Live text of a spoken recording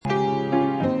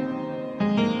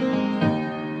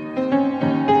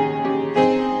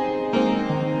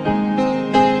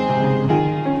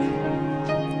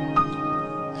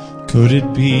Could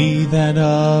it be that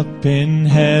up in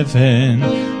heaven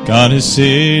God is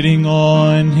sitting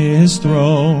on his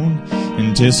throne,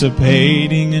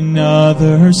 anticipating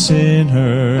another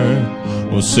sinner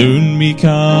will soon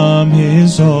become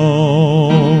his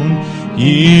own?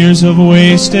 Years of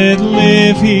wasted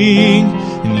living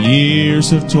and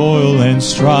years of toil and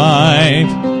strife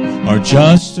are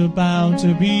just about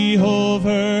to be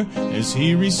over as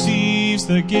he receives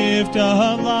the gift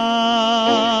of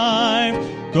life.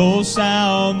 Go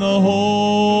sound the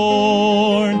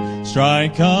horn,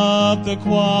 strike up the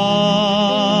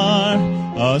choir.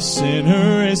 A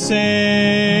sinner is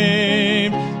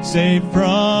saved, saved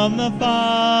from the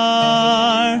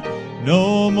fire.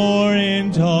 No more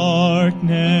in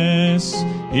darkness,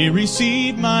 he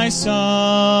received my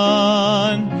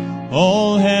son.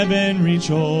 All heaven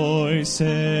rejoices,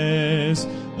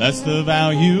 that's the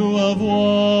value of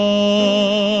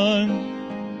one.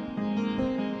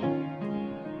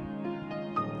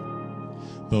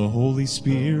 The Holy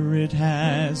Spirit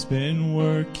has been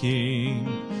working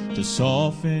to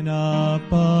soften up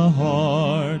a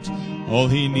heart. All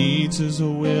he needs is a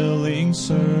willing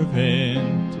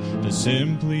servant to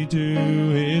simply do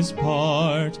his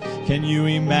part. Can you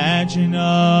imagine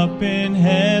up in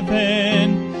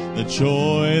heaven the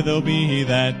joy there'll be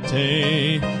that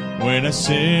day when a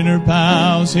sinner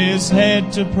bows his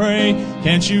head to pray?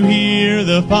 Can't you hear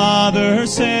the Father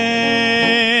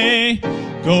say,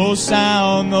 go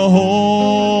sound the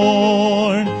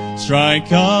horn,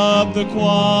 strike up the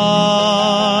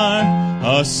choir.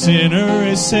 A sinner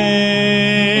is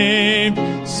saved,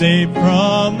 saved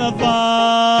from the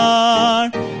fire.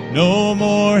 No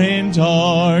more in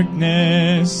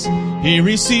darkness, he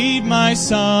received my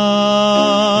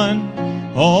son.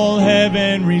 All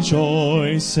heaven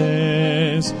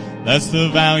rejoices, that's the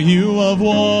value of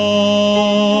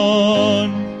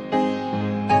one.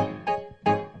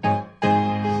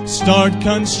 Start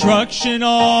construction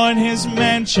on his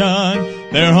mansion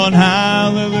there on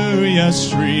Hallelujah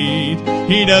Street.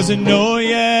 He doesn't know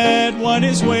yet what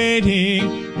is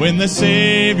waiting when the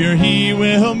Savior he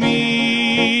will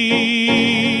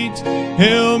meet.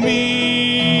 He'll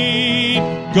meet.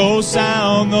 Go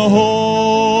sound the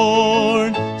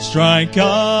horn, strike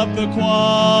up the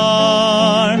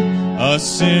choir. A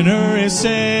sinner is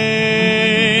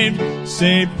saved,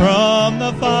 saved from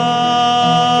the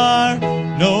fire.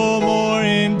 No more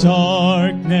in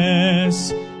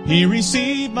darkness, he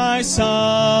received my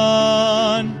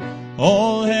son.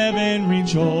 All heaven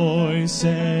rejoices,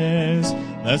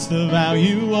 that's the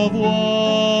value of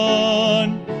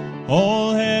one.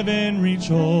 All heaven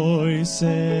rejoices,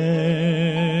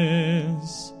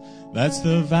 that's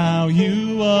the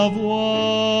value of one.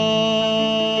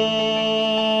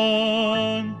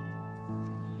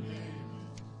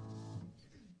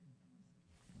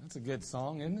 That's a good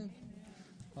song, isn't it?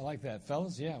 I like that,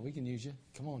 fellas. Yeah, we can use you.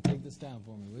 Come on, take this down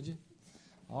for me, would you?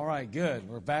 All right, good.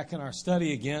 We're back in our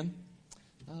study again.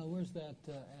 Where's that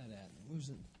ad at?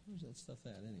 Where's that stuff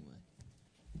at anyway?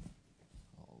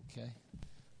 Okay.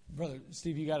 Brother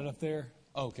Steve, you got it up there?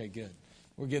 Okay, good.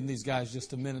 We're giving these guys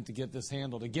just a minute to get this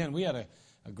handled. Again, we had a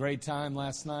great time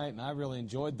last night, and I really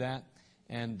enjoyed that.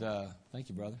 And thank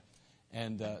you, brother.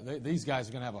 And these guys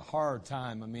are going to have a hard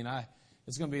time. I mean,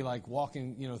 it's going to be like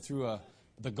walking, through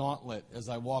the gauntlet as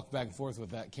I walk back and forth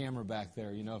with that camera back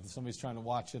there. If somebody's trying to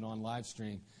watch it on live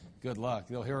stream, good luck.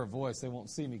 They'll hear a voice. They won't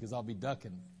see me because I'll be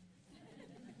ducking.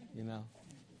 Yeah.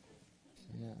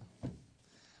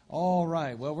 All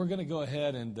right. Well, we're going to go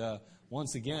ahead and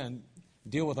once again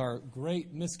deal with our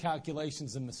great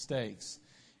miscalculations and mistakes.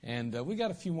 And we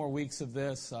got a few more weeks of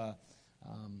this. And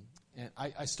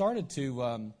I started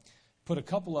to put a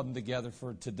couple of them together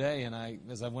for today. And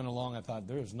as I went along, I thought,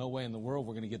 there's no way in the world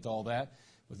we're going to get to all that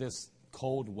with this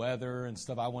cold weather and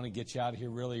stuff. I want to get you out of here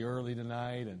really early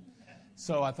tonight. And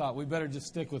so I thought we better just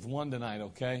stick with one tonight,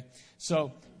 okay?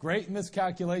 So, great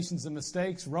miscalculations and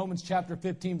mistakes. Romans chapter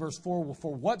 15, verse 4,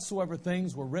 for whatsoever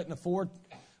things were written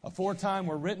aforetime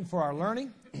were written for our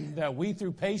learning, that we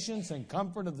through patience and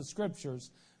comfort of the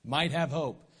Scriptures might have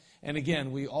hope. And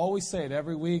again, we always say it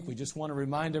every week. We just want to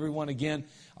remind everyone again,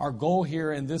 our goal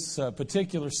here in this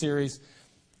particular series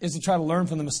is to try to learn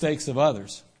from the mistakes of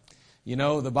others.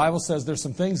 The Bible says there's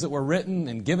some things that were written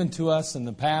and given to us in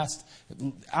the past,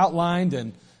 outlined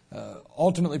and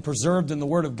ultimately preserved in the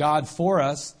Word of God for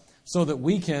us so that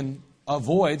we can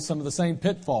avoid some of the same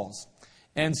pitfalls.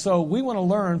 And so we want to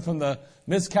learn from the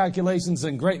miscalculations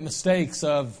and great mistakes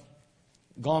of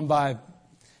gone by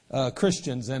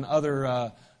Christians and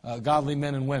other godly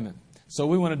men and women. So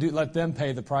we want to let them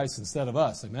pay the price instead of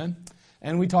us. Amen?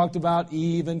 And we talked about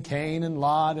Eve and Cain and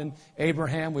Lot and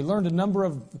Abraham. We learned a number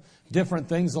of different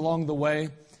things along the way.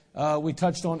 We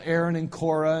touched on Aaron and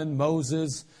Korah and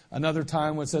Moses. Another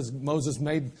time when it says Moses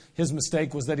made his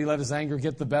mistake was that he let his anger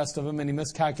get the best of him and he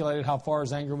miscalculated how far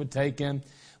his anger would take him.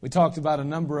 We talked about a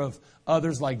number of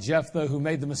others like Jephthah who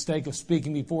made the mistake of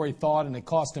speaking before he thought and it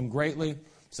cost him greatly. He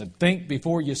said, think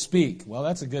before you speak. Well,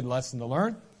 that's a good lesson to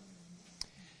learn.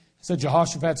 He said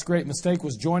Jehoshaphat's great mistake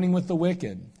was joining with the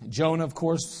wicked. Jonah, of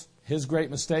course, his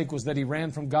great mistake was that he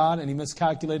ran from God and he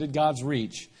miscalculated God's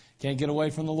reach. Can't get away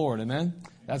from the Lord. Amen?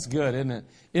 That's good, isn't it?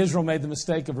 Israel made the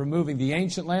mistake of removing the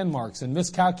ancient landmarks and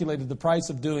miscalculated the price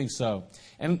of doing so.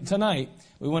 And tonight,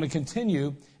 we want to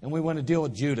continue and we want to deal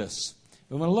with Judas.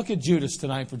 We want to look at Judas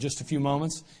tonight for just a few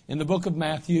moments. In the book of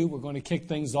Matthew, we're going to kick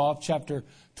things off, chapter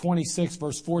 26,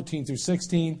 verse 14 through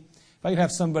 16. If I could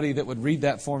have somebody that would read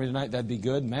that for me tonight, that'd be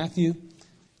good. Matthew,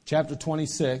 chapter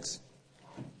 26.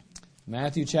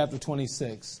 Matthew, chapter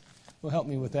 26. Will help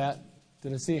me with that.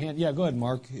 Did I see a hand? Yeah, go ahead,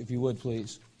 Mark, if you would,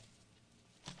 please.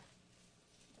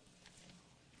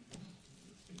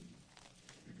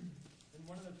 Then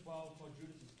one of the 12, called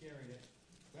Judas Iscariot,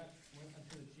 went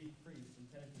unto the chief priests and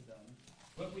said to them,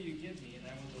 What will you give me, and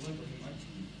I will deliver him unto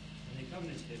you? And they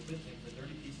covenanted with him for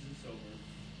 30 pieces of silver.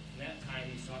 From that time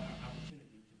he sought an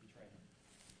opportunity to betray him.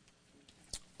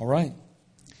 All right.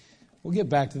 We'll get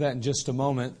back to that in just a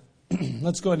moment.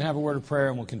 Let's go ahead and have a word of prayer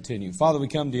and we'll continue. Father, we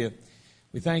come to you.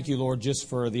 We thank you, Lord, just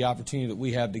for the opportunity that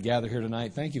we have to gather here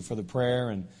tonight. Thank you for the prayer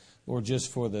and, Lord,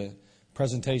 just for the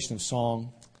presentation of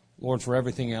song. Lord, for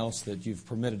everything else that you've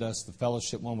permitted us, the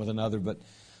fellowship one with another. But,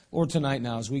 Lord, tonight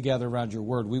now, as we gather around your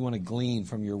word, we want to glean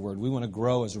from your word. We want to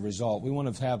grow as a result. We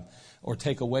want to have or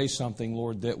take away something,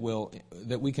 Lord, that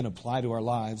we can apply to our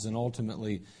lives and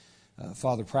ultimately,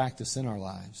 Father, practice in our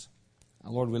lives.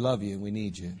 Now, Lord, we love you and we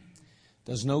need you. It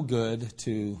does no good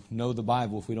to know the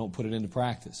Bible if we don't put it into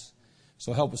practice.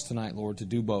 So help us tonight, Lord, to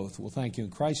do both. We'll thank you in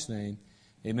Christ's name.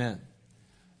 Amen.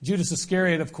 Judas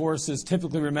Iscariot, of course, is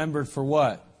typically remembered for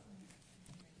what?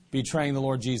 Betraying the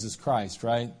Lord Jesus Christ,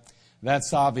 right?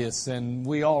 That's obvious, and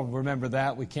we all remember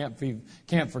that. We can't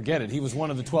forget it. He was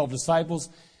one of the 12 disciples.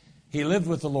 He lived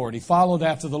with the Lord. He followed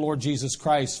after the Lord Jesus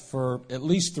Christ for at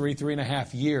least 3.5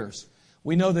 years.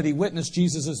 We know that he witnessed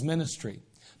Jesus' ministry.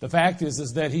 The fact is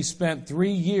that he spent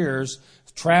 3 years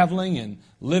traveling and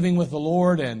living with the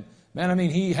Lord, and man, I mean,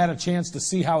 he had a chance to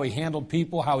see how he handled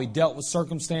people, how he dealt with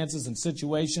circumstances and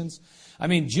situations. I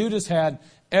mean, Judas had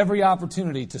every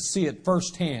opportunity to see it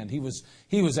firsthand. He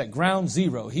was at ground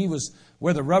zero. He was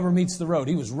where the rubber meets the road.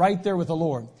 He was right there with the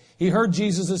Lord. He heard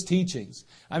Jesus' teachings.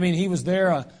 I mean, he was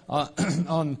there at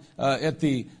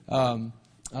the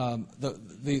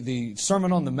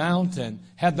Sermon on the Mount and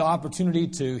had the opportunity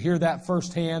to hear that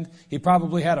firsthand. He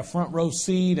probably had a front row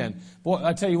seat, and boy,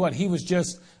 I tell you what, he was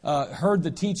just heard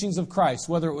the teachings of Christ,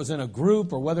 whether it was in a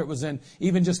group or whether it was in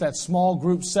even just that small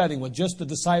group setting with just the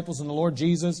disciples and the Lord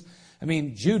Jesus. I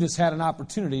mean, Judas had an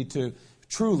opportunity to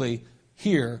truly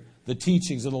hear the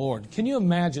teachings of the Lord. Can you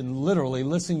imagine literally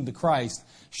listening to Christ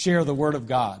share the Word of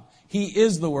God? He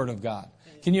is the Word of God.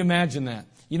 Can you imagine that?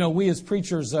 You know, we as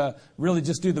preachers really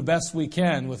just do the best we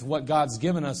can with what God's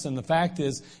given us. And the fact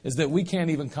is that we can't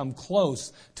even come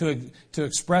close to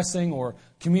expressing or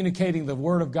communicating the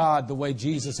Word of God the way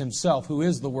Jesus himself, who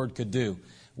is the Word, could do.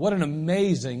 What an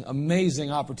amazing,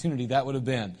 amazing opportunity that would have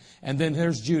been. And then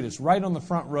there's Judas right on the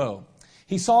front row.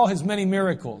 He saw his many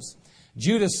miracles.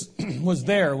 Judas was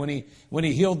there when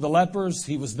he healed the lepers.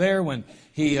 He was there when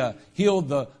he healed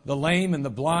the lame and the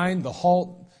blind, the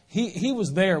halt. He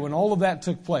was there when all of that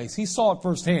took place. He saw it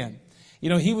firsthand. You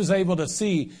know, he was able to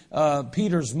see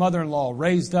Peter's mother-in-law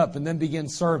raised up and then begin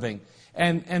serving.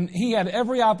 And he had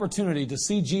every opportunity to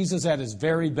see Jesus at his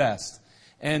very best.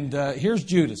 And here's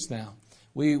Judas now.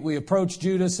 We approach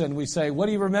Judas and we say, what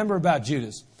do you remember about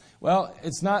Judas? Well,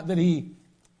 it's not that he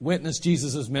witnessed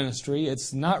Jesus' ministry.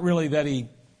 It's not really that he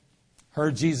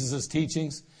heard Jesus'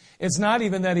 teachings. It's not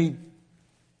even that he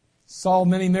saw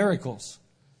many miracles.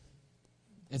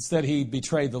 It's that he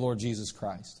betrayed the Lord Jesus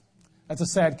Christ. That's a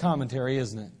sad commentary,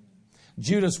 isn't it?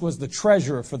 Judas was the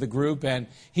treasurer for the group, and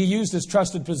he used his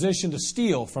trusted position to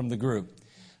steal from the group.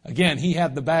 Again, he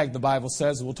had the bag, the Bible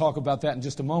says, and we'll talk about that in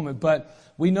just a moment, but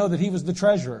we know that he was the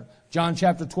treasurer. John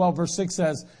chapter 12, verse 6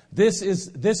 says,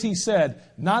 This he said,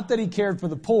 not that he cared for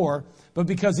the poor, but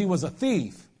because he was a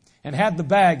thief, and had the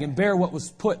bag and bare what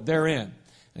was put therein.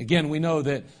 Again, we know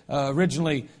that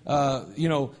originally,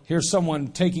 here's someone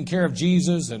taking care of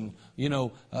Jesus and,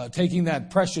 taking that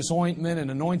precious ointment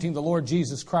and anointing the Lord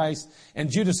Jesus Christ.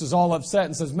 And Judas is all upset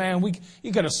and says, man,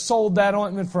 you could have sold that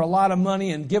ointment for a lot of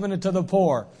money and given it to the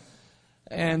poor.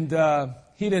 And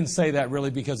he didn't say that really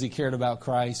because he cared about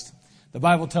Christ. The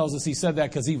Bible tells us he said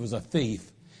that because he was a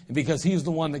thief. And because he was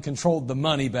the one that controlled the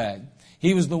money bag.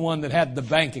 He was the one that had the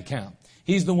bank account.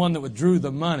 He's the one that withdrew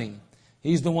the money.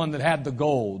 He's the one that had the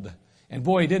gold. And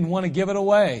boy, he didn't want to give it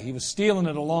away. He was stealing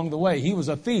it along the way. He was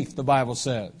a thief, the Bible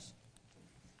says.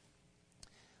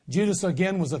 Judas,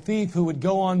 again, was a thief who would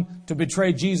go on to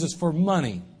betray Jesus for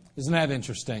money. Isn't that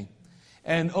interesting?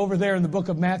 And over there in the book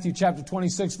of Matthew, chapter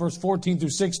 26, verse 14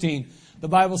 through 16, the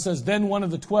Bible says, Then one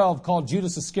of the 12, called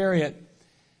Judas Iscariot,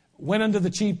 went unto the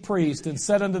chief priest and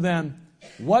said unto them,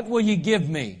 What will ye give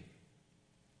me?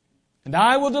 And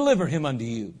I will deliver him unto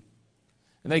you.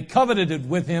 And they coveted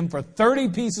with him for 30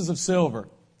 pieces of silver.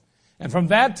 And from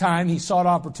that time he sought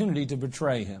opportunity to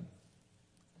betray him.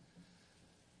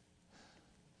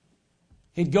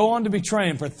 He'd go on to betray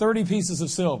him for 30 pieces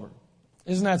of silver.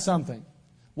 Isn't that something?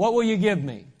 What will you give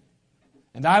me?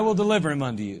 And I will deliver him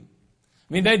unto you.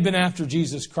 I mean, they'd been after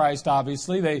Jesus Christ,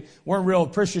 obviously. They weren't real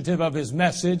appreciative of his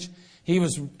message. He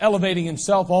was elevating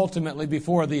himself ultimately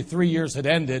before the 3 years had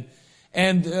ended.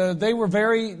 And they were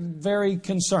very, very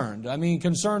concerned. I mean,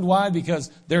 concerned why? Because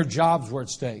their jobs were at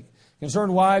stake.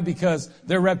 Concerned why? Because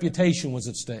their reputation was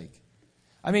at stake.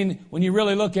 I mean, when you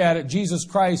really look at it, Jesus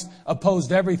Christ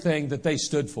opposed everything that they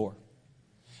stood for.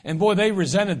 And boy, they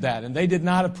resented that, and they did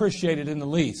not appreciate it in the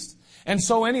least. And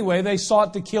so anyway, they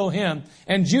sought to kill him.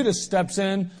 And Judas steps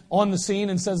in on the scene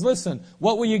and says, Listen,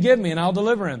 what will you give me and I'll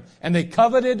deliver him? And they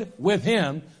coveted with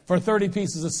him for 30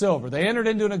 pieces of silver. They entered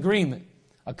into an agreement,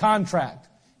 a contract.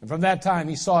 And from that time,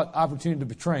 he sought opportunity to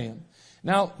betray him.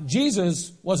 Now,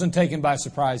 Jesus wasn't taken by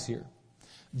surprise here.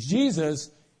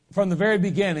 Jesus, from the very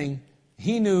beginning,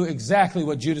 he knew exactly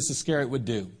what Judas Iscariot would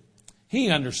do. He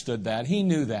understood that. He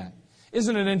knew that.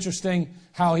 Isn't it interesting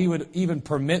how he would even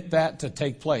permit that to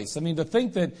take place? I mean, to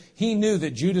think that he knew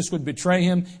that Judas would betray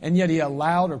him, and yet he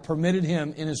allowed or permitted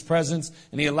him in his presence,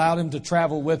 and he allowed him to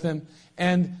travel with him.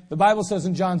 And the Bible says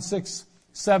in John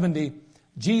 6:70,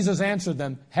 Jesus answered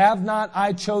them, Have not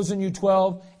I chosen you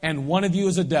 12, and one of you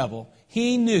is a devil?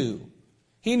 He knew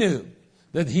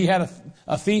that he had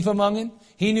a thief among him.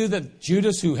 He knew that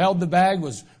Judas, who held the bag,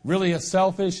 was really a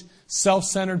selfish,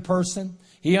 self-centered person.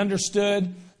 He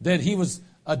understood that he was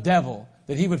a devil,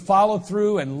 that he would follow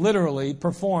through and literally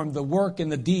perform the work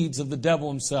and the deeds of the devil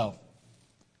himself.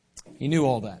 He knew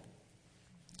all that.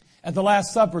 At the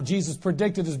Last Supper, Jesus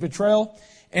predicted his betrayal,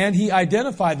 and he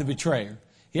identified the betrayer.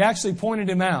 He actually pointed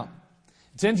him out.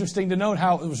 It's interesting to note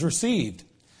how it was received.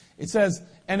 It says,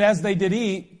 And as they did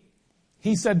eat,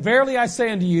 he said, Verily I say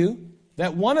unto you,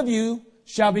 that one of you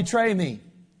shall betray me.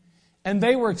 And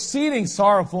they were exceeding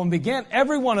sorrowful, and began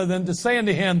every one of them to say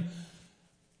unto him,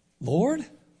 Lord?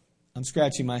 I'm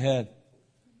scratching my head.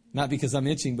 Not because I'm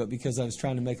itching, but because I was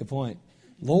trying to make a point.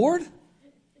 Lord?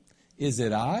 Is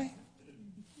it I?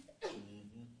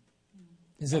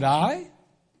 Is it I?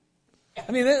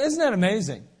 I mean, isn't that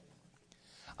amazing?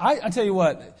 I tell you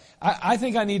what, I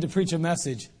think I need to preach a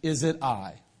message, is it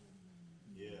I?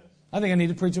 Yes. I think I need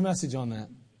to preach a message on that.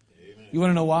 Amen. You want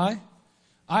to know why?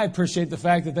 I appreciate the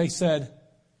fact that they said,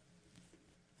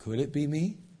 could it be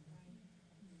me?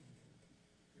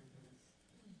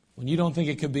 When you don't think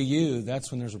it could be you,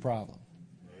 that's when there's a problem.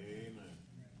 Amen.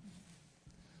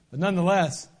 But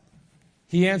nonetheless,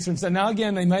 he answered and said, now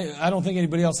again, I don't think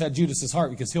anybody else had Judas's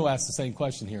heart, because he'll ask the same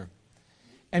question here.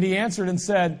 And he answered and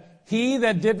said, He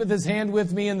that dippeth his hand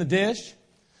with me in the dish,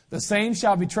 the same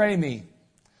shall betray me.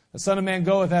 The Son of Man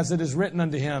goeth as it is written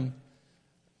unto him.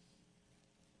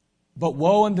 But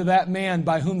woe unto that man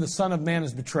by whom the Son of Man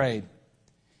is betrayed.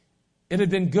 It had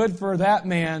been good for that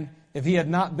man if he had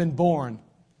not been born.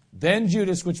 Then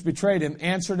Judas, which betrayed him,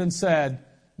 answered and said,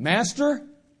 Master,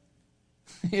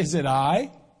 is it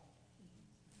I?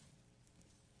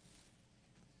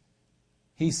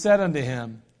 He said unto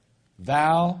him,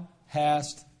 Thou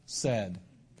hast said.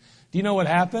 Do you know what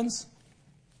happens?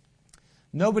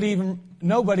 Nobody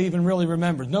even really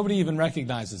remembers. Nobody even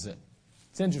recognizes it.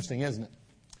 It's interesting, isn't it?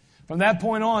 From that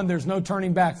point on, there's no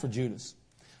turning back for Judas.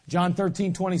 John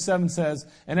 13:27 says,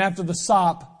 And after the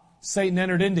sop, Satan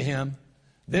entered into him.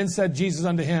 Then said Jesus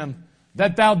unto him,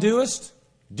 That thou doest,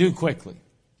 do quickly.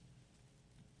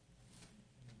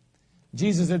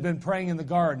 Jesus had been praying in the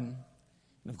garden.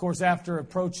 And of course, after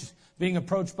being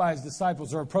approached by his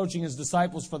disciples, or approaching his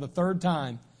disciples for the third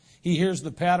time, he hears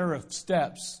the patter of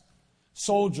steps,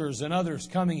 soldiers and others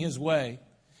coming his way.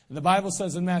 And the Bible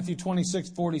says in Matthew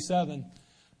 26:47,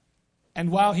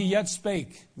 And while he yet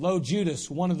spake, lo, Judas,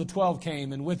 one of the 12,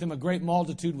 came, and with him a great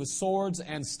multitude with swords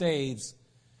and staves,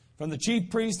 from the chief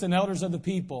priests and elders of the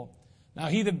people. Now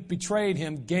he that betrayed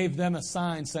him gave them a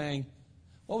sign, saying,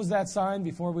 What was that sign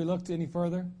before we looked any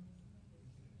further?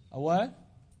 A what?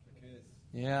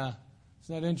 Yeah.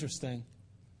 Isn't that interesting?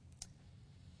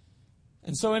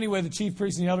 And so anyway, the chief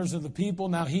priests and the elders of the people,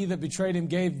 now he that betrayed him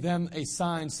gave them a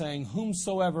sign, saying,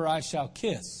 whomsoever I shall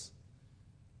kiss,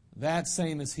 that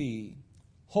same is he.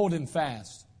 Hold him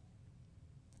fast.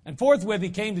 And forthwith he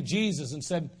came to Jesus and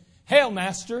said, Hail,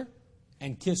 Master,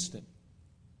 and kissed him.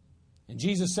 And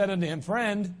Jesus said unto him,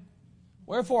 Friend,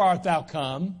 wherefore art thou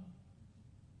come?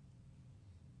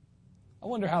 I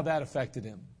wonder how that affected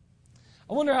him.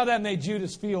 I wonder how that made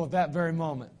Judas feel at that very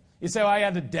moment. You say, well, I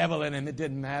had the devil in him. It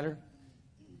didn't matter.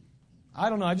 I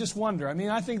don't know. I just wonder. I mean,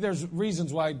 I think there's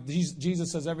reasons why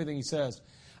Jesus says everything he says.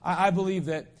 I believe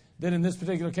that in this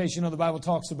particular case, the Bible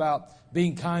talks about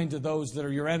being kind to those that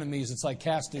are your enemies. It's like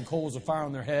casting coals of fire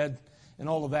on their head and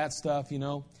all of that stuff,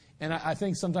 And I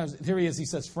think sometimes, here he is, he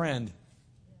says, Friend,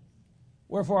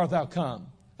 wherefore art thou come?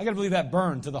 I got to believe that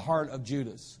burned to the heart of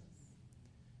Judas.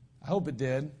 I hope it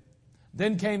did.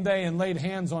 Then came they and laid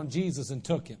hands on Jesus and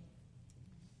took him.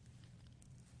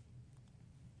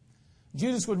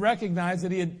 Judas would recognize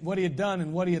that what he had done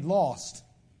and what he had lost.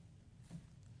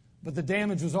 But the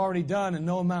damage was already done and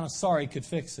no amount of sorry could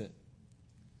fix it.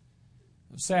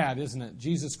 It's sad, isn't it?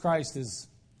 Jesus Christ has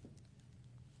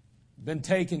been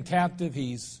taken captive.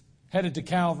 He's headed to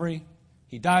Calvary.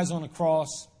 He dies on a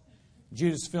cross.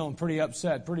 Judas feeling pretty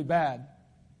upset, pretty bad.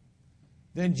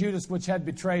 Then Judas, which had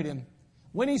betrayed him,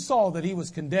 when he saw that he was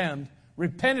condemned,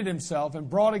 repented himself and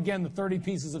brought again the 30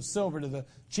 pieces of silver to the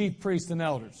chief priests and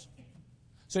elders.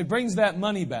 So he brings that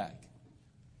money back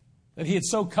that he had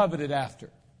so coveted after,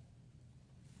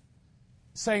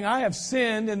 saying, I have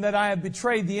sinned in that I have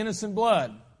betrayed the innocent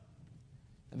blood.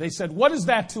 And they said, what is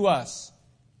that to us?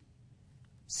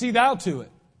 See thou to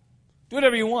it. Do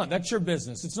whatever you want. That's your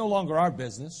business. It's no longer our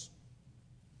business.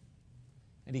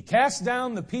 And he cast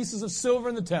down the pieces of silver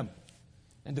in the temple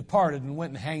and departed and went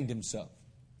and hanged himself.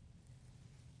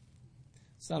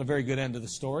 It's not a very good end to the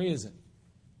story, is it?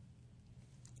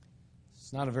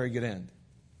 It's not a very good end.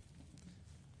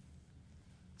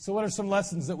 So what are some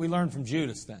lessons that we learn from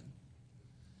Judas then?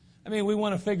 I mean, we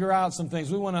want to figure out some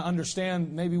things. We want to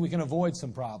understand, maybe we can avoid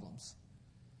some problems.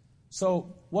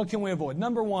 So what can we avoid?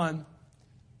 Number one,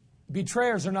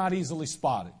 betrayers are not easily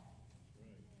spotted.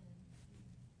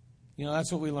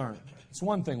 That's what we learn. It's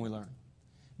one thing we learn.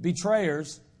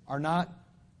 Betrayers are not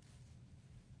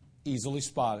easily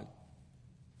spotted.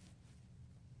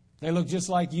 They look just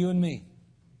like you and me.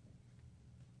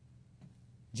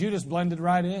 Judas blended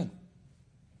right in.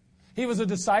 He was a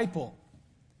disciple.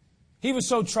 He was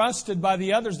so trusted by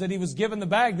the others that he was given the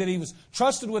bag, that he was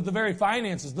trusted with the very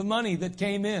finances, the money that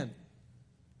came in.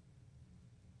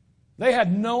 They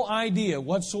had no idea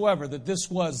whatsoever that this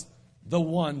was the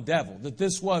one devil, that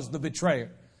this was the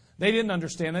betrayer. They didn't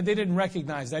understand that. They didn't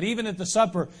recognize that. Even at the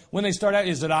supper, when they start out,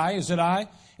 is it I? Is it I?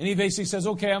 And he basically says,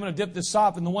 okay, I'm going to dip this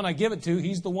sop, and the one I give it to,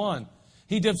 he's the one.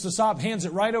 He dips the sop, hands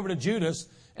it right over to Judas,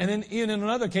 and then in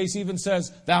another case, he even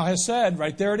says, thou hast said,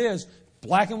 right there it is,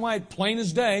 black and white, plain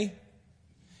as day.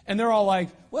 And they're all like,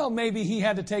 well, maybe he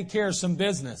had to take care of some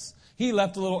business. He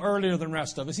left a little earlier than the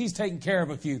rest of us. He's taking care of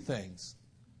a few things.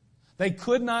 They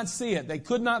could not see it. They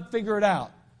could not figure it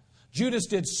out. Judas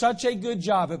did such a good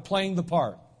job at playing the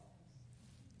part.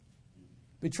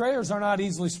 Betrayers are not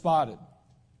easily spotted.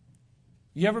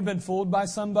 You ever been fooled by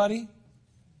somebody?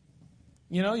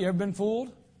 You ever been fooled?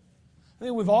 I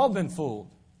think we've all been fooled.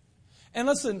 And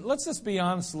listen, let's just be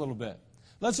honest a little bit.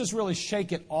 Let's just really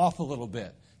shake it off a little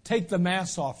bit. Take the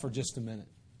mask off for just a minute.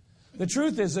 The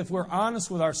truth is, if we're honest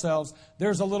with ourselves,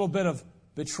 there's a little bit of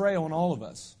betrayal in all of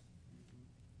us.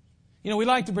 We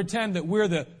like to pretend that we're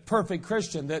the perfect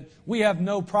Christian, that we have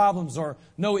no problems or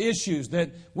no issues,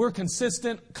 that we're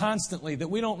consistent constantly, that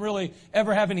we don't really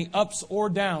ever have any ups or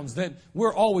downs, that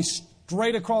we're always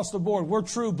straight across the board. We're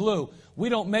true blue. We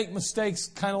don't make mistakes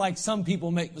kind of like some people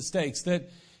make mistakes,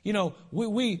 that,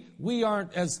 we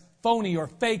aren't as phony or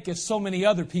fake as so many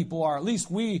other people are. At least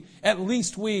we,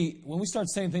 when we start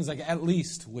saying things like, at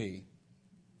least we.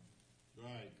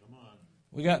 Right, come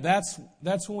on.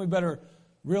 That's when we better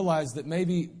realize that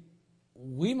maybe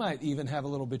we might even have a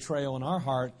little betrayal in our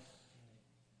heart,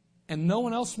 and no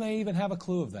one else may even have a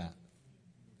clue of that.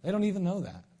 They don't even know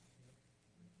that.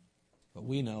 But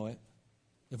we know it,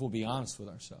 if we'll be honest with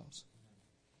ourselves.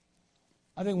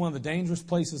 I think one of the dangerous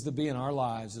places to be in our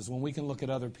lives is when we can look at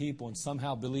other people and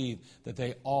somehow believe that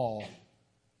they all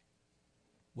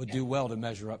would do well to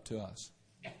measure up to us.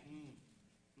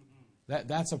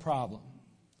 That's a problem.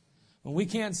 When we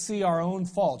can't see our own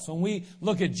faults, when we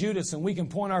look at Judas and we can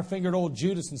point our finger at old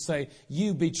Judas and say,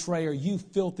 you betrayer, you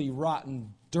filthy,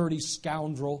 rotten, dirty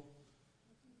scoundrel,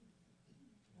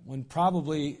 when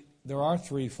probably there are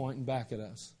three pointing back at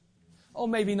us. Oh,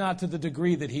 maybe not to the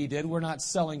degree that he did. We're not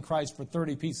selling Christ for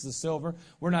 30 pieces of silver.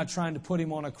 We're not trying to put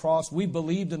him on a cross. We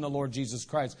believed in the Lord Jesus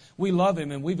Christ. We love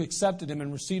him and we've accepted him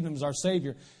and received him as our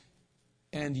Savior.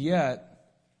 And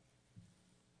yet,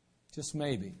 just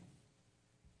maybe.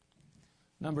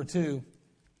 Number two,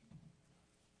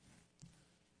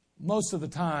 most of the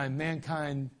time,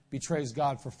 mankind betrays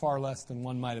God for far less than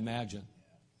one might imagine.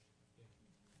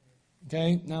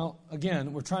 Okay? Now,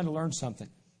 again, we're trying to learn something.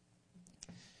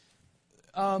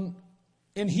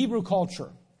 In Hebrew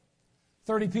culture,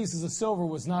 30 pieces of silver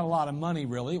was not a lot of money,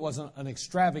 really. It wasn't an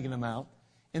extravagant amount.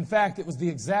 In fact, it was the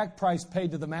exact price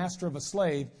paid to the master of a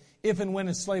slave if and when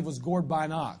his slave was gored by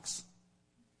an ox.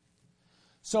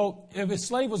 So, if his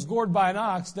slave was gored by an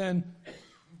ox, then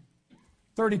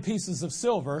 30 pieces of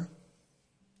silver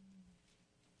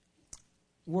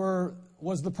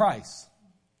was the price.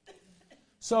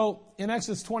 So, in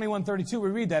Exodus 21:32, we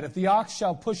read that, if the ox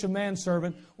shall push a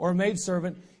manservant or a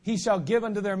maidservant, he shall give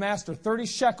unto their master 30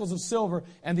 shekels of silver,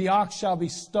 and the ox shall be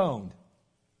stoned.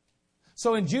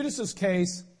 So, in Judas's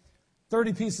case,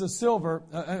 30 pieces of silver,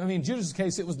 Judas's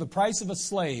case, it was the price of a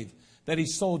slave that he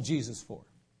sold Jesus for.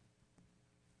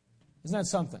 Isn't that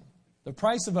something? The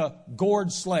price of a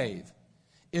gored slave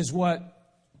is what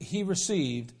he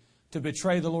received to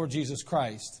betray the Lord Jesus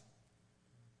Christ.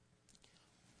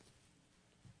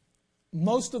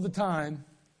 Most of the time,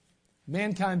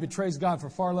 mankind betrays God for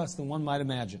far less than one might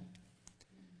imagine.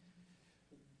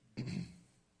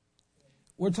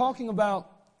 We're talking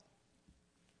about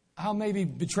how maybe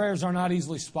betrayers are not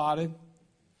easily spotted.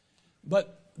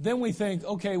 But then we think,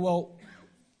 okay, well,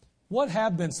 what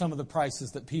have been some of the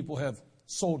prices that people have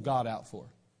sold God out for?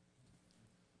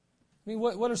 I mean,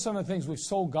 what are some of the things we've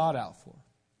sold God out for?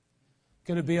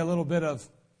 Could it be a little bit of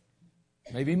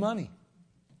maybe money?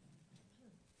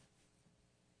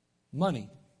 Money.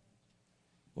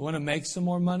 We want to make some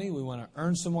more money. We want to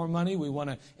earn some more money. We want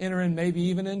to enter in maybe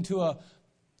even into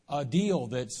a deal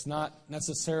that's not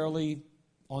necessarily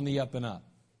on the up and up.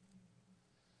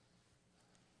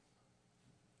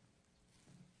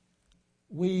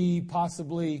 We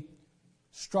possibly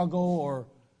struggle or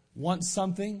want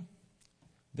something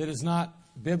that is not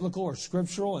biblical or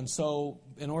scriptural, and so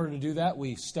in order to do that,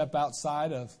 we step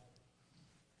outside of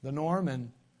the norm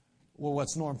and, well,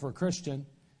 what's norm for a Christian,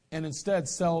 and instead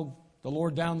sell the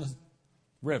Lord down the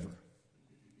river.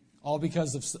 All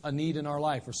because of a need in our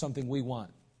life or something we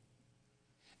want.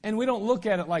 And we don't look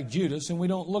at it like Judas, and we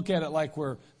don't look at it like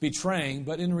we're betraying,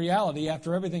 but in reality,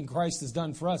 after everything Christ has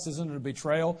done for us, isn't it a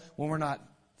betrayal when we're not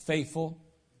faithful,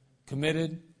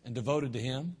 committed, and devoted to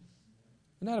Him?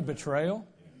 Isn't that a betrayal?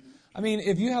 I mean,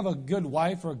 if you have a good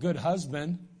wife or a good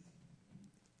husband,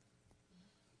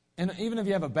 and even if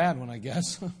you have a bad one, I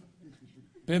guess,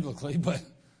 biblically, but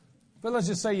let's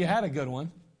just say you had a good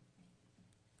one.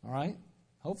 All right?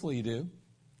 Hopefully you do.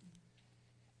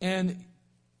 And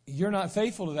you're not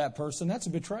faithful to that person, that's a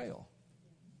betrayal.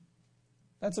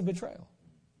 That's a betrayal.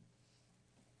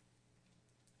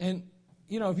 And,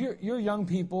 you know, if you're young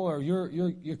people or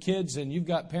you're kids and you've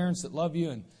got parents that love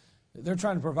you and they're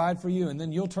trying to provide for you, and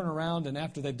then you'll turn around and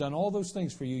after they've done all those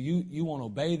things for you, you won't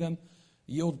obey them.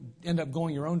 You'll end up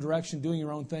going your own direction, doing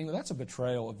your own thing. Well, that's a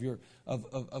betrayal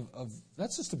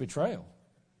that's just a betrayal.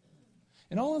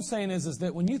 And all I'm saying is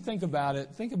that when you think about it,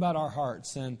 think about our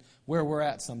hearts and where we're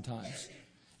at sometimes.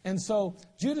 And so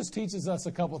Judas teaches us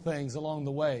a couple things along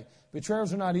the way.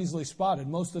 Betrayers are not easily spotted.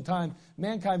 Most of the time,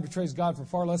 mankind betrays God for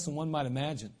far less than one might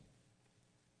imagine.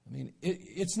 I mean,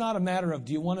 it's not a matter of,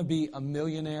 do you want to be a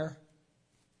millionaire?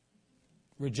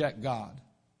 Reject God.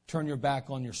 Turn your back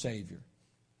on your Savior.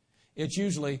 It's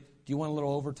usually, do you want a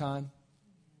little overtime?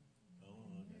 Oh,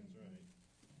 that's right.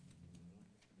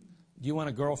 Do you want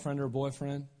a girlfriend or a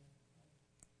boyfriend?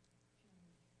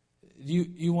 Do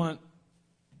you want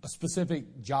a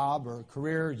specific job or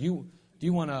career? Do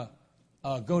you want to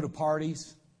go to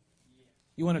parties?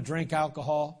 You want to drink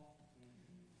alcohol?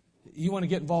 You want to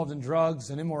get involved in drugs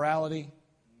and immorality?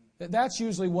 That's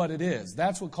usually what it is.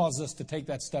 That's what causes us to take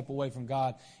that step away from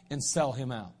God and sell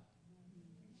Him out.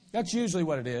 That's usually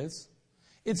what it is.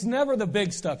 It's never the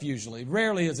big stuff usually.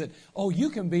 Rarely is it, oh, you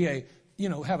can be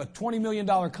have a $20 million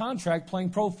contract playing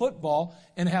pro football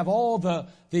and have all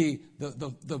the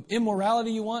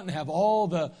immorality you want and have all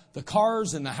the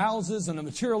cars and the houses and the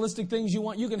materialistic things you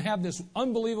want. You can have this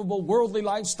unbelievable worldly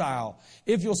lifestyle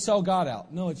if you'll sell God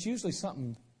out. No, it's usually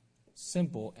something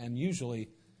simple and usually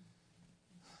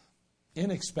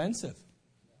inexpensive.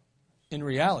 In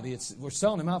reality, we're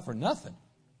selling Him out for nothing.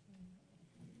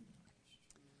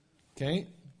 Okay?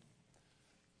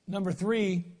 Number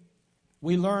 3,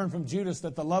 we learn from Judas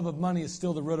that the love of money is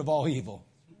still the root of all evil.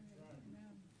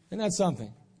 Isn't that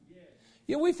something?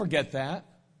 Yeah, we forget that.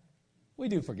 We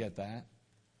do forget that.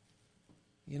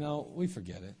 We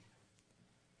forget it.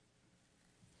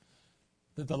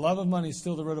 That the love of money is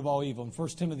still the root of all evil. In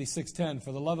 1 Timothy 6:10,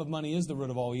 for the love of money is the root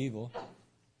of all evil,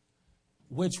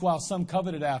 which while some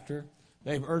coveted after,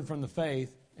 they've erred from the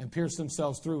faith and pierced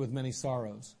themselves through with many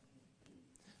sorrows.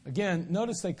 Again,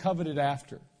 notice they coveted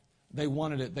after. They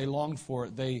wanted it. They longed for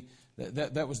it.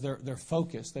 That was their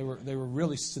focus. They were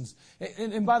really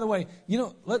and by the way,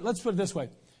 let's put it this way.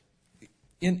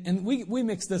 And we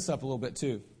mix this up a little bit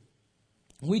too.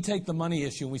 We take the money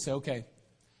issue and we say, okay,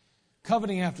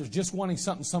 coveting after is just wanting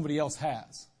something somebody else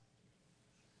has.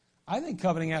 I think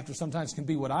coveting after sometimes can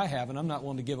be what I have, and I'm not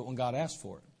willing to give it when God asks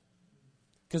for it.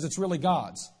 Because it's really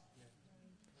God's.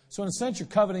 So in a sense, you're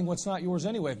coveting what's not yours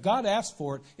anyway. If God asks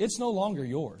for it, it's no longer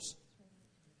yours.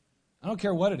 I don't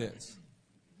care what it is.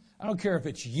 I don't care if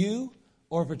it's you,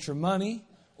 or if it's your money,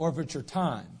 or if it's your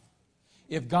time.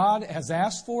 If God has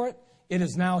asked for it, it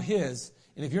is now His.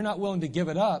 And if you're not willing to give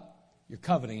it up, you're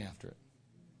coveting after it.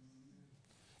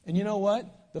 And you know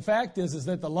what? The fact is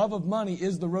that the love of money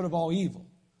is the root of all evil.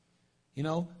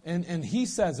 And He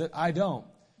says it, I don't.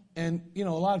 And, a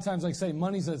lot of times, like I say,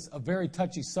 money's a very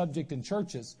touchy subject in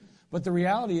churches. But the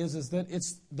reality is that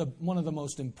it's one of the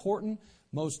most important,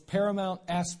 most paramount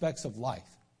aspects of life.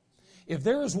 If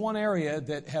there is one area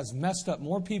that has messed up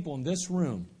more people in this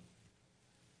room,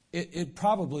 it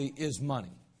probably is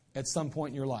money at some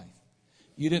point in your life.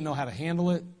 You didn't know how to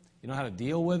handle it. You know how to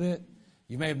deal with it.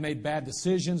 You may have made bad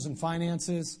decisions in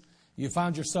finances. You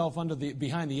found yourself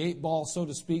behind the eight ball, so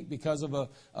to speak, because of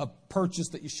a purchase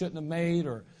that you shouldn't have made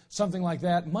or something like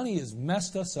that. Money has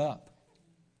messed us up.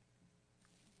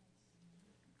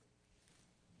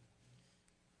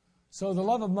 So the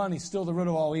love of money is still the root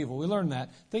of all evil. We learned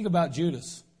that. Think about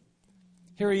Judas.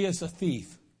 Here he is, a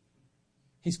thief.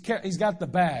 He's got the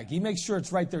bag. He makes sure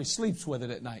it's right there. He sleeps with it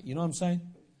at night. You know what I'm saying?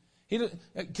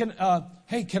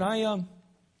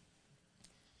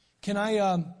 Can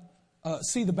I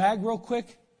see the bag real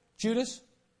quick, Judas?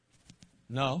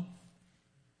 No.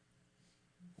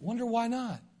 Wonder why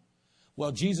not?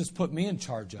 Well, Jesus put me in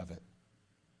charge of it.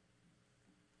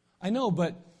 I know,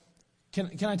 but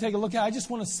can I take a look at it? I just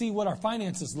want to see what our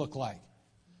finances look like.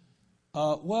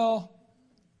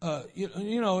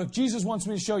 If Jesus wants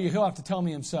me to show you, He'll have to tell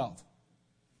me Himself.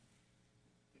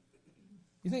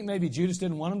 You think maybe Judas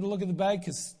didn't want him to look at the bag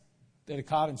because they'd have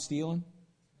caught him stealing?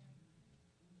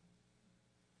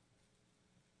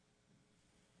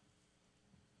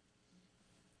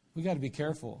 We got to be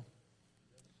careful.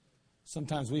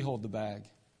 Sometimes we hold the bag.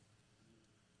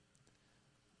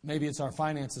 Maybe it's our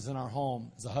finances in our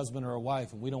home as a husband or a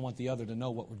wife, and we don't want the other to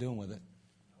know what we're doing with it.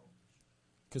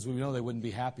 Because we know they wouldn't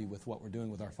be happy with what we're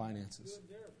doing with our finances.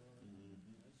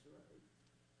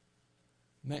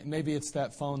 Maybe it's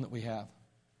that phone that we have.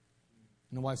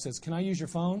 And the wife says, can I use your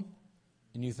phone?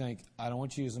 And you think, I don't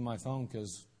want you using my phone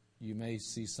because you may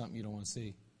see something you don't want to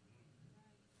see.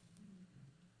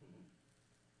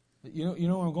 You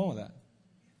know where I'm going with that.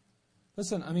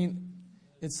 Listen,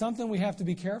 it's something we have to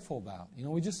be careful about.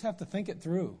 We just have to think it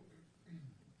through.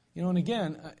 And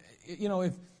again,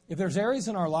 if there's areas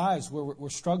in our lives where we're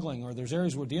struggling or there's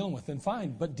areas we're dealing with, then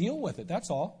fine, but deal with it. That's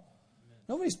all.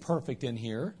 Nobody's perfect in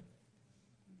here.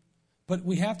 But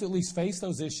we have to at least face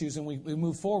those issues and we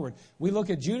move forward. We look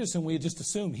at Judas and we just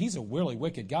assume he's a really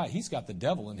wicked guy. He's got the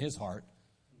devil in his heart.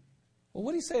 Well,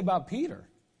 what do you say about Peter?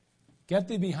 Get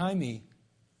thee behind me,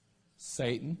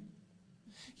 Satan.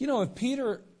 If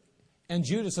Peter and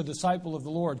Judas, a disciple of the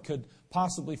Lord, could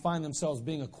possibly find themselves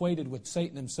being equated with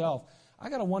Satan himself, I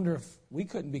got to wonder if we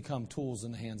couldn't become tools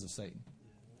in the hands of Satan.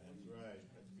 That's right.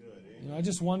 That's good. I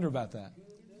just wonder about that.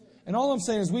 And all I'm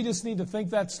saying is we just need to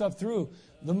think that stuff through.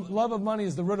 The love of money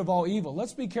is the root of all evil.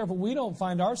 Let's be careful we don't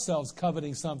find ourselves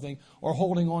coveting something or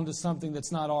holding on to something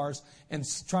that's not ours and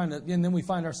then we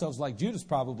find ourselves like Judas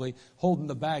probably holding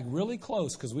the bag really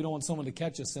close because we don't want someone to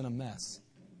catch us in a mess.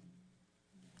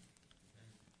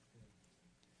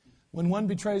 When one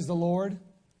betrays the Lord,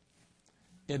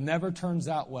 it never turns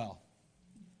out well.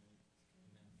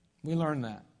 We learned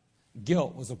that.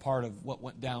 Guilt was a part of what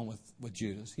went down with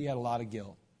Judas. He had a lot of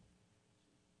guilt.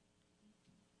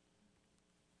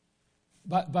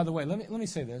 By the way, let me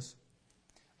say this.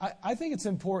 I think it's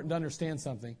important to understand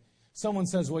something. Someone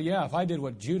says, well, yeah, if I did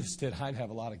what Judas did, I'd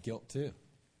have a lot of guilt too.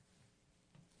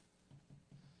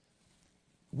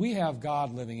 We have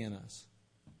God living in us.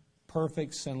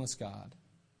 Perfect, sinless God.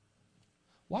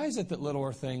 Why is it that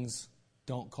littler things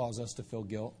don't cause us to feel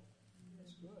guilt?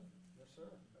 That's good. Yes, sir.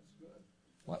 That's good.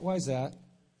 Why is that?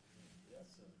 Yes,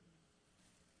 sir.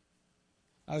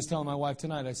 I was telling my wife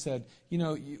tonight, I said,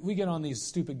 we get on these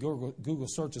stupid Google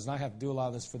searches, and I have to do a lot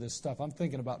of this for this stuff. I'm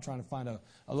thinking about trying to find a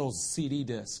little CD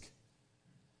disc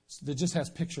that just has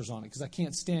pictures on it, because I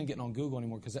can't stand getting on Google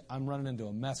anymore because I'm running into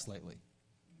a mess lately.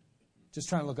 Just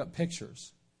trying to look up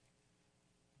pictures.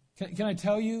 Can I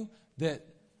tell you that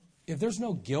if there's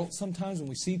no guilt sometimes when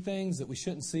we see things that we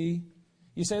shouldn't see,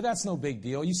 you say, that's no big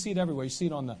deal. You see it everywhere. You see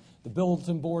it on the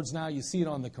bulletin boards now. You see it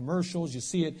on the commercials. You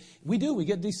see it. We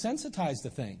get desensitized to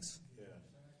things. Yeah.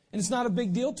 And it's not a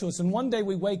big deal to us. And one day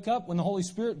we wake up when the Holy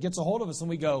Spirit gets a hold of us and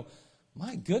we go,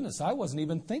 my goodness, I wasn't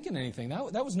even thinking anything.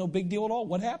 That was no big deal at all.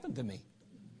 What happened to me?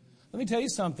 Let me tell you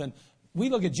something. We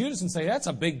look at Judas and say, that's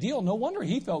a big deal. No wonder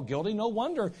he felt guilty. No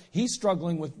wonder he's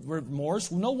struggling with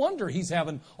remorse. No wonder he's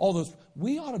having all those.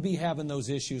 We ought to be having those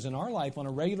issues in our life on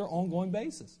a regular, ongoing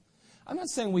basis. I'm not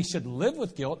saying we should live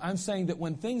with guilt. I'm saying that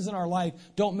when things in our life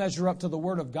don't measure up to the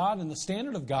Word of God and the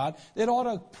standard of God, it ought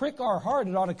to prick our heart.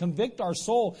 It ought to convict our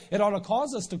soul. It ought to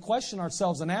cause us to question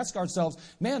ourselves and ask ourselves,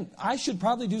 man, I should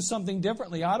probably do something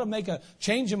differently. I ought to make a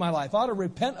change in my life. I ought to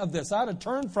repent of this. I ought to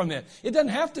turn from it. It doesn't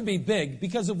have to be big,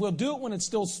 because if we'll do it when it's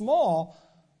still small,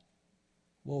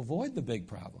 we'll avoid the big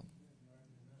problem.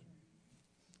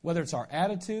 Whether it's our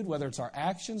attitude, whether it's our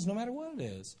actions, no matter what it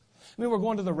is. I mean, we're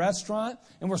going to the restaurant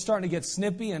and we're starting to get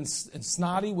snippy and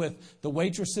snotty with the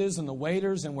waitresses and the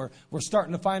waiters, and we're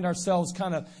starting to find ourselves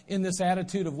kind of in this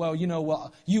attitude of, well,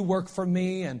 you work for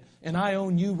me and I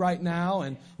own you right now,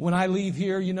 and when I leave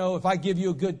here, if I give you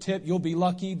a good tip, you'll be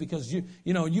lucky because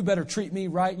you better treat me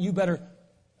right. You better.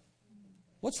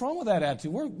 What's wrong with that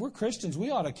attitude? We're Christians.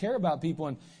 We ought to care about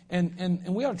people and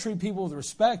we ought to treat people with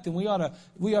respect, and we ought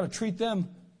to treat them,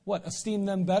 esteem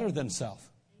them better than self.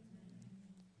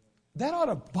 That ought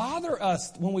to bother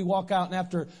us when we walk out and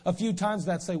after a few times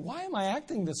that say, why am I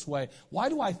acting this way? Why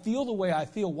do I feel the way I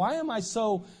feel? Why am I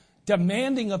so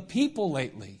demanding of people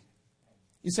lately?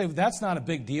 You say, well, that's not a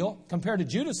big deal. Compared to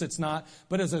Judas, it's not.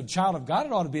 But as a child of God,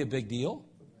 it ought to be a big deal.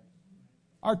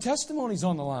 Our testimony's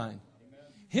on the line.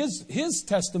 His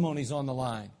testimony's on the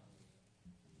line.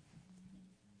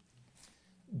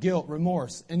 Guilt,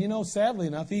 remorse, and sadly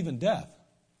enough, even death.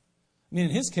 I mean,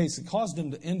 in his case, it caused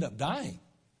him to end up dying.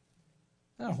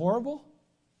 Isn't that horrible?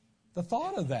 The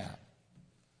thought of that.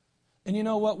 And you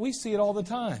know what? We see it all the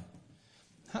time.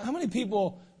 How many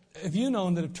people have you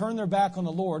known that have turned their back on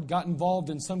the Lord, got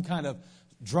involved in some kind of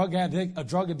drug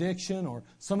addiction or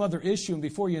some other issue, and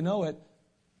before you know it,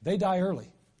 they die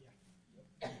early?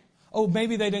 Oh,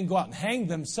 maybe they didn't go out and hang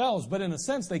themselves, but in a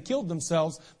sense, they killed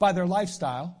themselves by their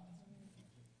lifestyle.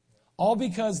 All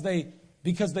because they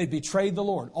betrayed the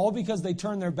Lord. All because they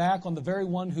turned their back on the very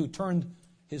one who turned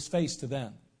His face to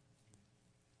them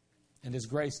and His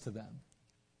grace to them.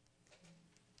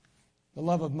 The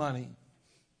love of money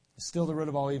is still the root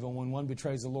of all evil. When one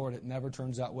betrays the Lord, it never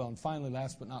turns out well. And finally,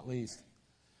 last but not least,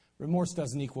 remorse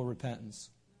doesn't equal repentance.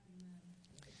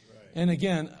 And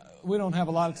again, we don't have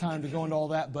a lot of time to go into all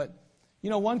that, but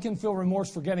one can feel remorse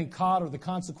for getting caught or the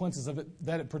consequences of it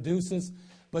that it produces,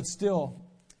 but still,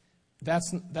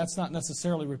 that's not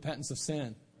necessarily repentance of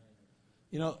sin.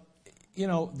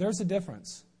 There's a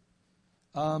difference.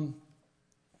 I'm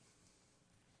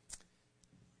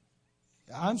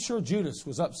sure Judas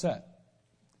was upset.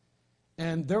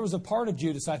 And there was a part of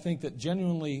Judas, I think, that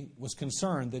genuinely was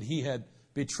concerned that he had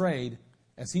betrayed,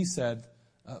 as he said,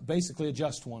 basically a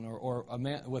just one or a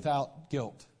man without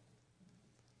guilt.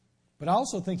 But I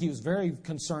also think he was very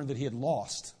concerned that he had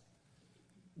lost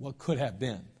what could have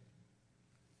been.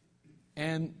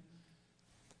 And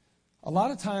a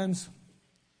lot of times,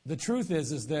 the truth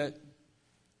is that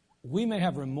we may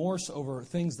have remorse over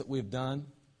things that we've done,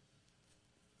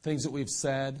 things that we've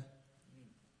said,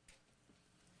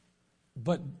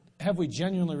 but have we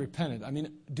genuinely repented? I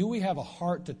mean, do we have a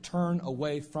heart to turn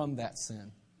away from that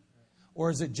sin? Or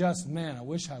is it just, man, I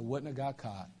wish I wouldn't have got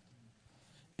caught.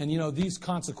 And these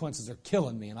consequences are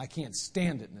killing me and I can't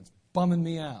stand it and it's bumming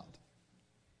me out.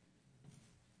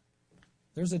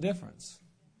 There's a difference.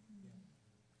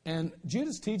 And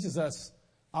Judas teaches us,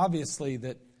 obviously,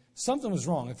 that something was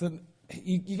wrong.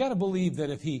 You got to believe that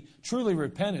if he truly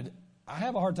repented, I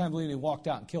have a hard time believing he walked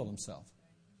out and killed himself.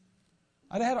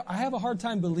 I have a hard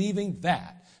time believing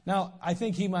that. Now, I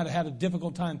think he might have had a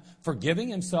difficult time forgiving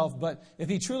himself, but if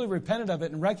he truly repented of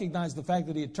it and recognized the fact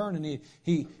that he had turned and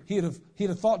he'd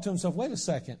have thought to himself, wait a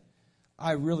second,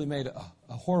 I really made a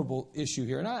horrible issue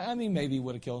here. And I mean, maybe he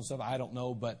would have killed himself. I don't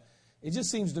know, but it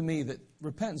just seems to me that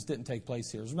repentance didn't take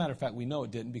place here. As a matter of fact, we know it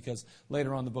didn't because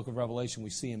later on in the book of Revelation we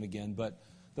see him again. But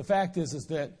the fact is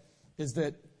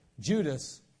that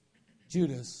Judas,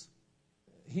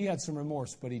 he had some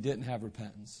remorse, but he didn't have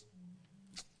repentance.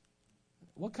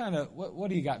 what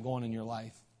do you got going in your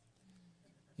life?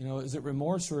 You know, is it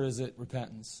remorse or is it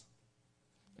repentance?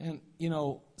 And, you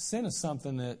know, sin is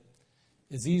something that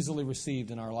is easily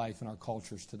received in our life and our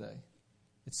cultures today.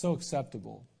 It's so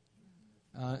acceptable.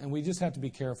 And we just have to be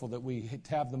careful that we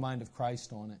have the mind of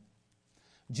Christ on it.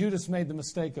 Judas made the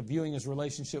mistake of viewing his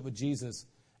relationship with Jesus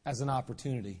as an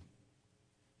opportunity.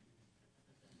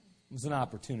 It was an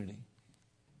opportunity.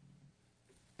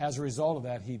 As a result of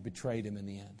that, he betrayed him in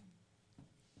the end.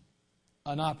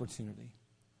 An opportunity.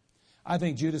 I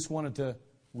think Judas wanted to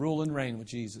rule and reign with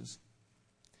Jesus.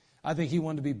 I think he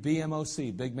wanted to be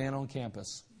BMOC, big man on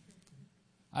campus.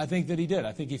 I think that he did.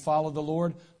 I think he followed the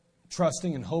Lord,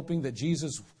 trusting and hoping that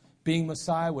Jesus, being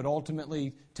Messiah, would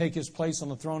ultimately take his place on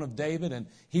the throne of David, and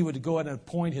he would go ahead and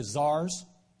appoint his czars.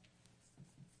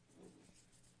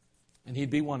 And he'd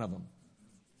be one of them.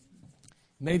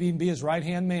 Maybe even be his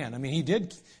right-hand man. I mean,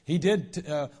 he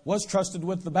was trusted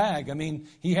with the bag. I mean,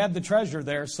 he had the treasure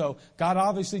there, so God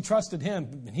obviously trusted him,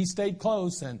 and he stayed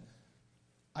close, and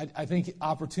I think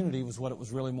opportunity was what it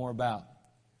was really more about.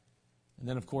 And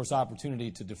then, of course, opportunity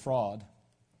to defraud,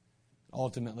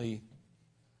 ultimately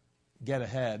get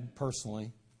ahead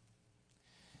personally.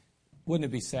 Wouldn't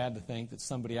it be sad to think that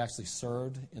somebody actually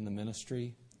served in the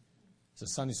ministry as a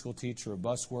Sunday school teacher, a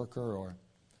bus worker, or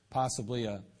possibly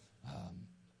an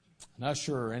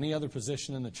usher or any other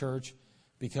position in the church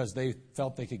because they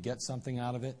felt they could get something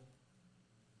out of it?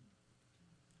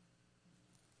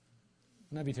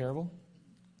 Wouldn't that be terrible?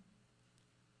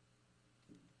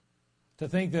 To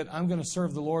think that I'm going to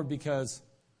serve the Lord because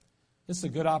this is a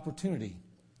good opportunity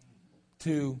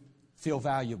to feel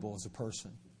valuable as a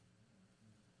person,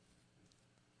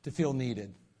 to feel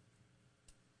needed,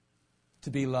 to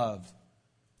be loved,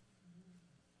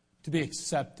 to be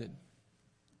accepted.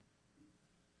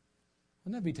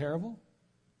 Wouldn't that be terrible?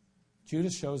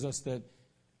 Judas shows us that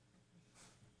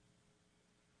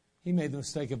he made the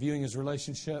mistake of viewing his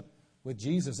relationship with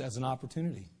Jesus as an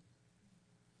opportunity.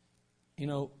 You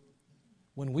know,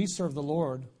 when we serve the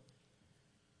Lord,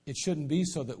 it shouldn't be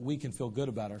so that we can feel good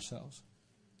about ourselves,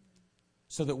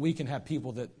 so that we can have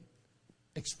people that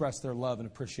express their love and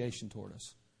appreciation toward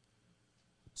us,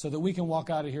 so that we can walk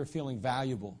out of here feeling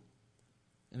valuable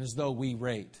and as though we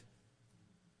rate.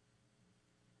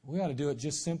 We ought to do it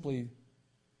just simply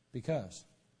because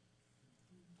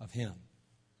of Him.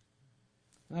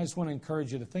 And I just want to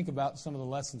encourage you to think about some of the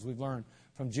lessons we've learned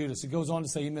from Judas. It goes on to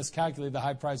say he miscalculated the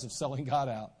high price of selling God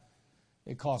out.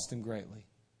 It cost him greatly.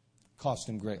 Cost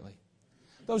him greatly.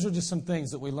 Those are just some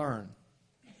things that we learn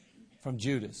from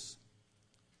Judas.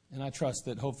 And I trust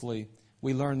that hopefully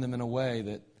we learn them in a way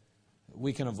that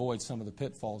we can avoid some of the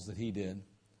pitfalls that he did.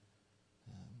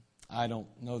 I don't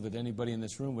know that anybody in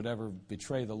this room would ever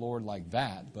betray the Lord like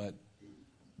that, but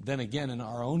then again, in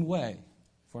our own way,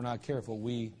 if we're not careful,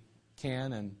 we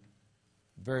can and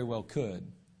very well could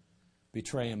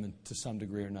betray Him to some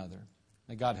degree or another.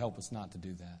 May God help us not to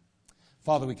do that.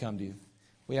 Father, we come to You.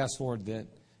 We ask, Lord, that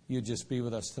You just be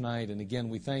with us tonight. And again,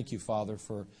 we thank You, Father,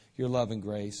 for Your love and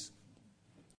grace.